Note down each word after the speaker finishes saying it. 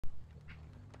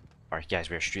Alright guys,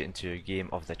 we're straight into a game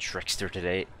of the Trickster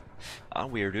today, and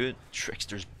we're doing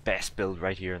Trickster's best build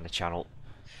right here on the channel.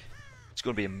 It's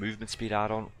going to be a movement speed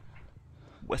add-on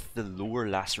with the lower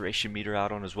laceration meter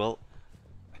add-on as well.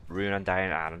 Ruin,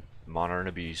 Undying, and Monitor and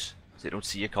Abuse, so they don't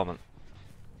see you coming.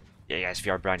 Yeah guys, if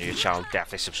you are brand new to the channel,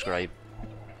 definitely subscribe.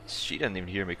 She didn't even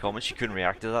hear me comment, she couldn't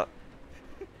react to that.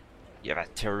 You have a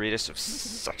terror radius of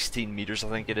 16 meters I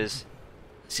think it is.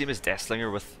 Same as Deathslinger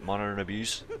with Monitor and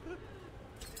Abuse.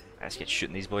 Let's get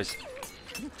shooting these boys.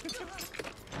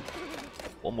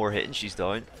 One more hit and she's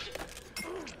down.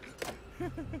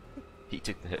 He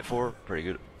took the hit for her. Pretty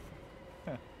good.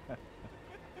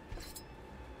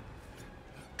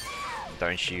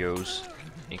 Down she goes.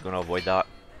 Ain't gonna avoid that.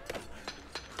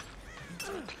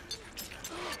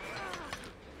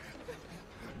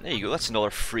 There you go, that's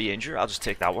another free injure. I'll just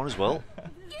take that one as well.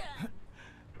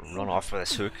 Run off with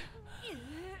this hook.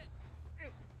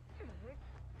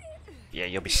 Yeah,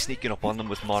 you'll be sneaking up on them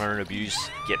with Monitor and Abuse,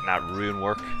 getting that ruin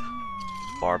work.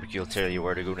 Barbecue will tell you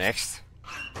where to go next.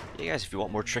 Yeah guys, if you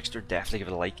want more Trickster, definitely give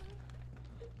it a like.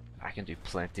 I can do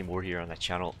plenty more here on the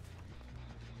channel.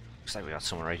 Looks like we got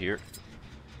someone right here.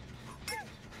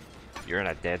 You're in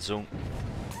a dead zone.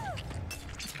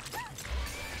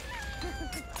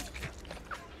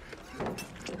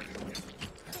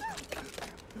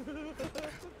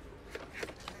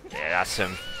 Yeah, that's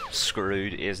him.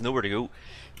 Screwed. He has nowhere to go.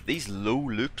 These low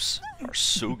loops are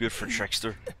so good for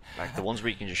Trickster. Like the ones where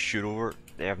you can just shoot over,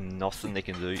 they have nothing they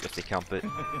can do if they camp it.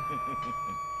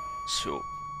 So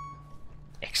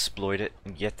exploit it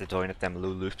and get the down at them low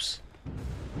loops.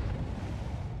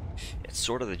 It's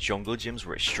sort of the jungle gyms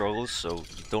where it struggles, so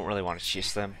you don't really want to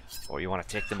chase them, or you want to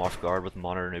take them off guard with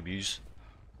Monitor and Abuse.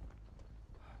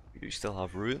 We do still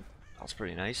have Ruin. That's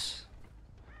pretty nice.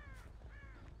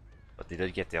 But they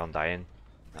did get the Undying.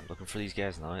 I'm looking for these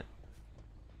guys now.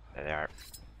 There they are.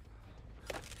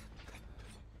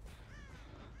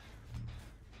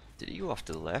 Did he go off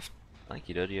to the left? I think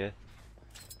he did, yeah.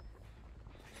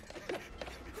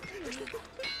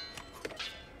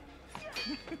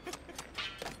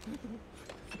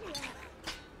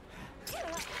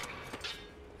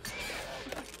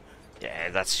 Yeah,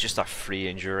 that's just a free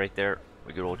injury right there.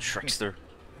 We good old Trickster.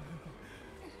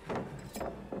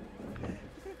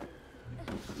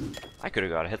 I could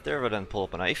have got a hit there, but I didn't pull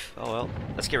up a knife. Oh well,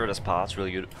 let's get rid of this path, it's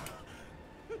really good.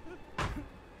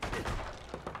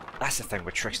 That's the thing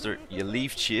with Trickster, you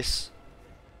leave chase.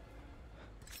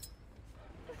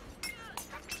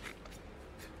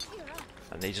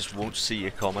 And they just won't see you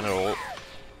coming at all.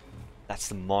 That's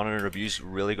the Monitor and Abuse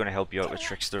really going to help you out with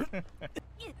Trickster.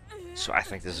 So I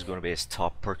think this is going to be his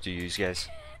top perk to use, guys.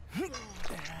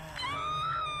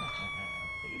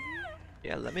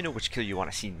 Yeah, let me know which kill you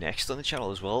want to see next on the channel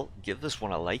as well. Give this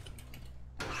one a like.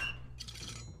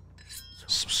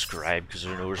 Subscribe, because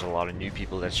I know there's a lot of new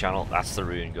people to the channel. That's the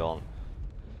Ruin gone.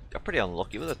 Got pretty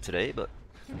unlucky with it today, but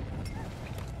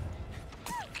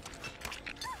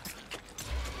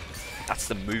that's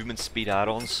the movement speed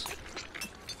add-ons.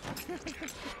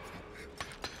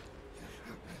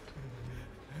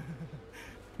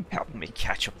 Helping me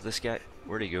catch up with this guy.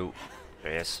 Where'd he go?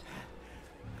 There he is.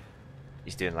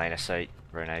 He's doing line of sight.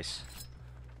 Very nice.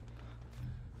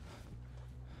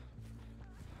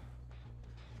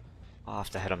 I'll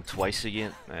have to hit him twice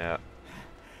again. Yeah.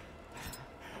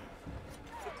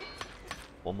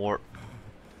 One more.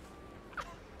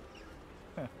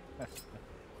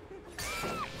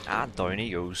 And down he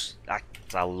goes.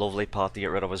 That's a lovely part to get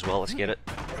rid of as well. Let's get it.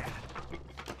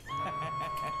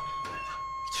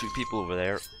 Two people over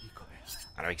there.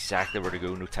 I know exactly where to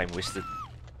go. No time wasted.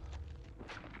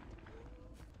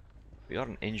 We got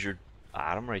an injured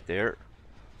Adam right there.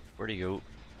 Where'd he go?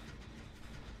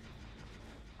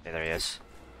 Yeah, there he is.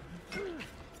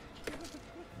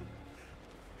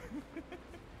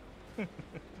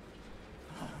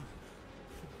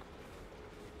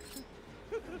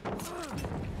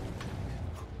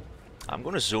 I'm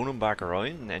gonna zone him back around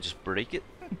and then just break it.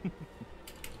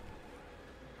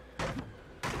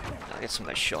 I'll get some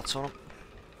nice shots on him.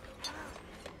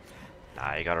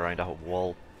 Nah, he got around a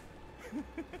wall.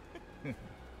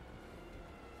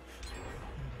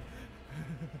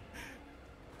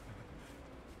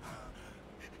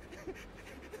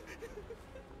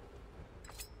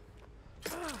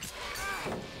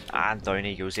 And down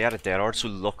he goes. He had a dead hard, so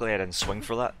luckily I didn't swing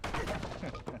for that.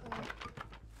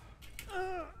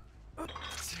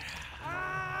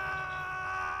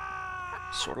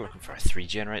 Sort of looking for a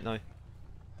 3-gen right now.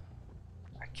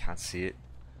 I can't see it.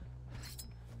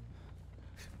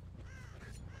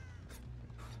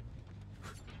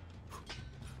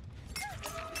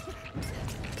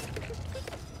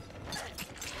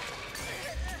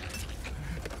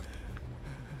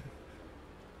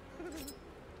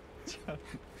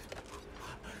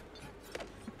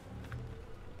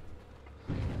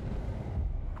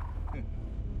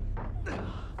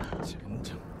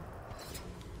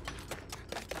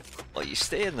 Well, you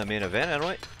stay in the main event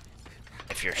anyway.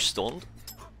 If you're stunned.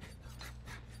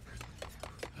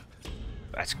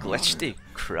 That's glitchy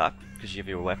crap because you have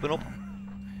your weapon up.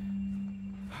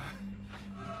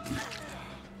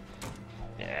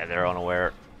 Yeah, they're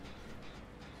unaware.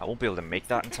 I won't be able to make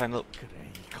that in time though.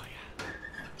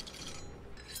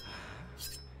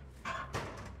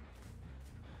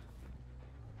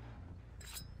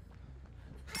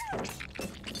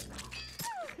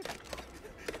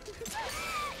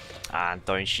 And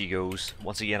down she goes.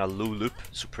 Once again a low loop,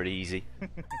 so pretty easy.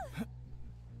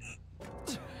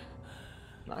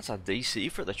 That's a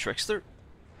DC for the Trickster.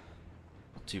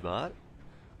 Not too bad.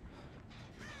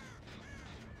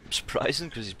 Surprising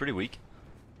because he's pretty weak.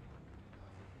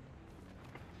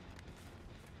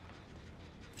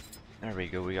 There we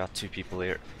go, we got two people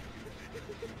here.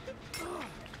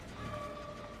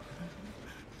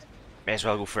 May as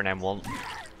well go for an M1.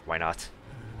 Why not?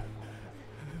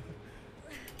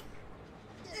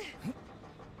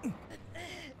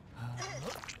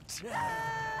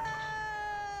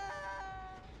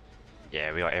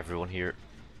 Yeah, we got everyone here.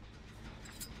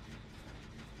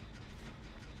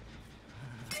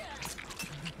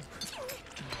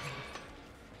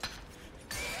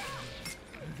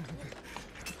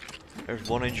 There's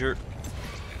one injured.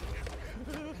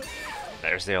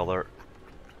 There's the other.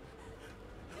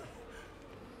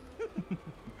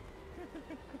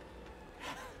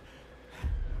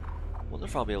 Wonder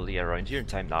if I'll be able to get around here in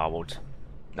time. No, I won't.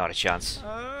 Not a chance.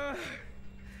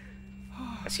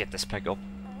 Let's get this pick up.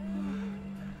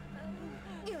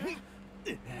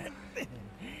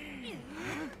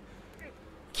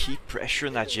 Keep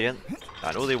pressuring that gen.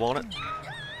 I know they want it.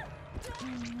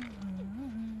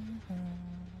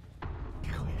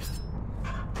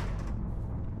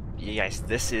 Yeah, guys,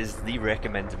 this is the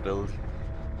recommended build.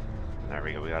 There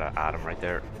we go, we got Adam right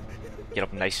there. Get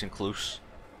up nice and close.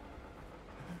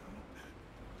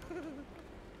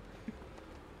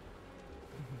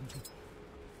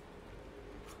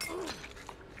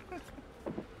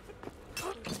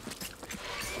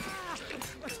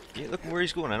 Yeah, look where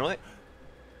he's going anyway.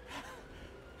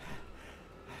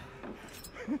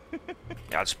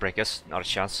 Yeah, I'll just break us, not a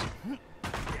chance.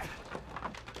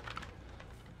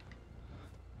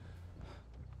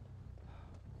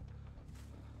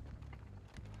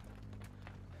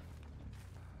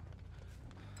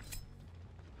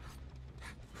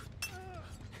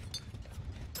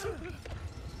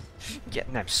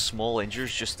 Getting them small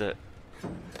injuries just to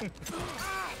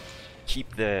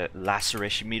keep the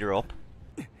laceration meter up.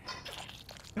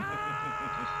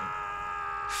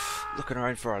 Looking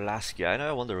around for our last guy now,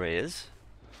 I wonder where he is.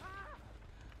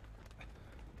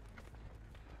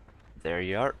 There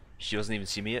you are. She doesn't even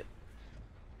see me yet.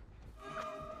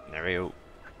 There we go.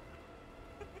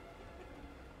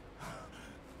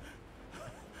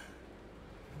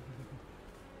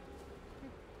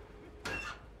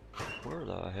 Where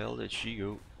the hell did she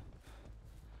go?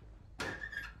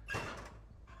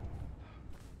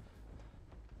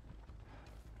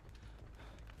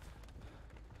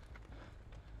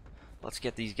 Let's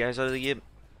get these guys out of the game.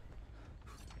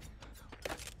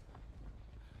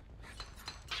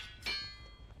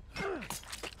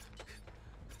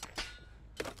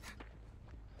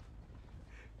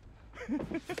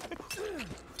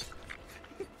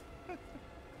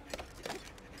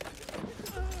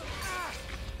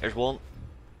 There's one.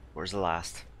 Where's the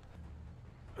last?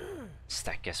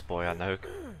 Stick this boy on the hook.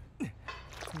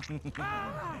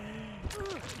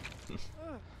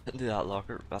 Do that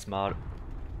locker. That's mad.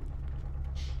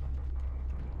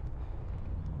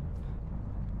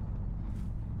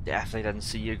 Definitely didn't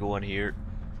see you going here.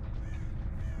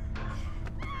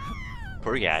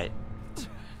 Poor guy.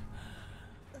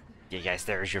 Yeah, guys,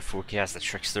 there's your forecast, the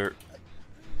Trickster.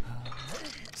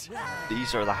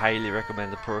 These are the highly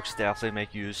recommended perks. Definitely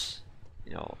make use.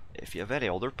 You know, if you have any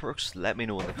other perks, let me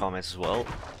know in the comments as well.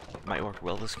 It might work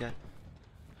well, this guy.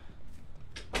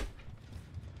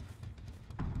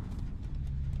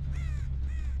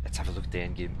 Let's have a look at the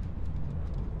end game.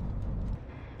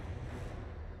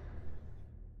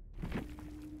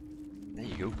 There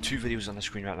you go, 2 videos on the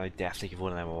screen right now. Definitely give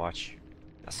one of them a watch.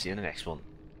 I'll see you in the next one.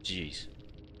 GG's.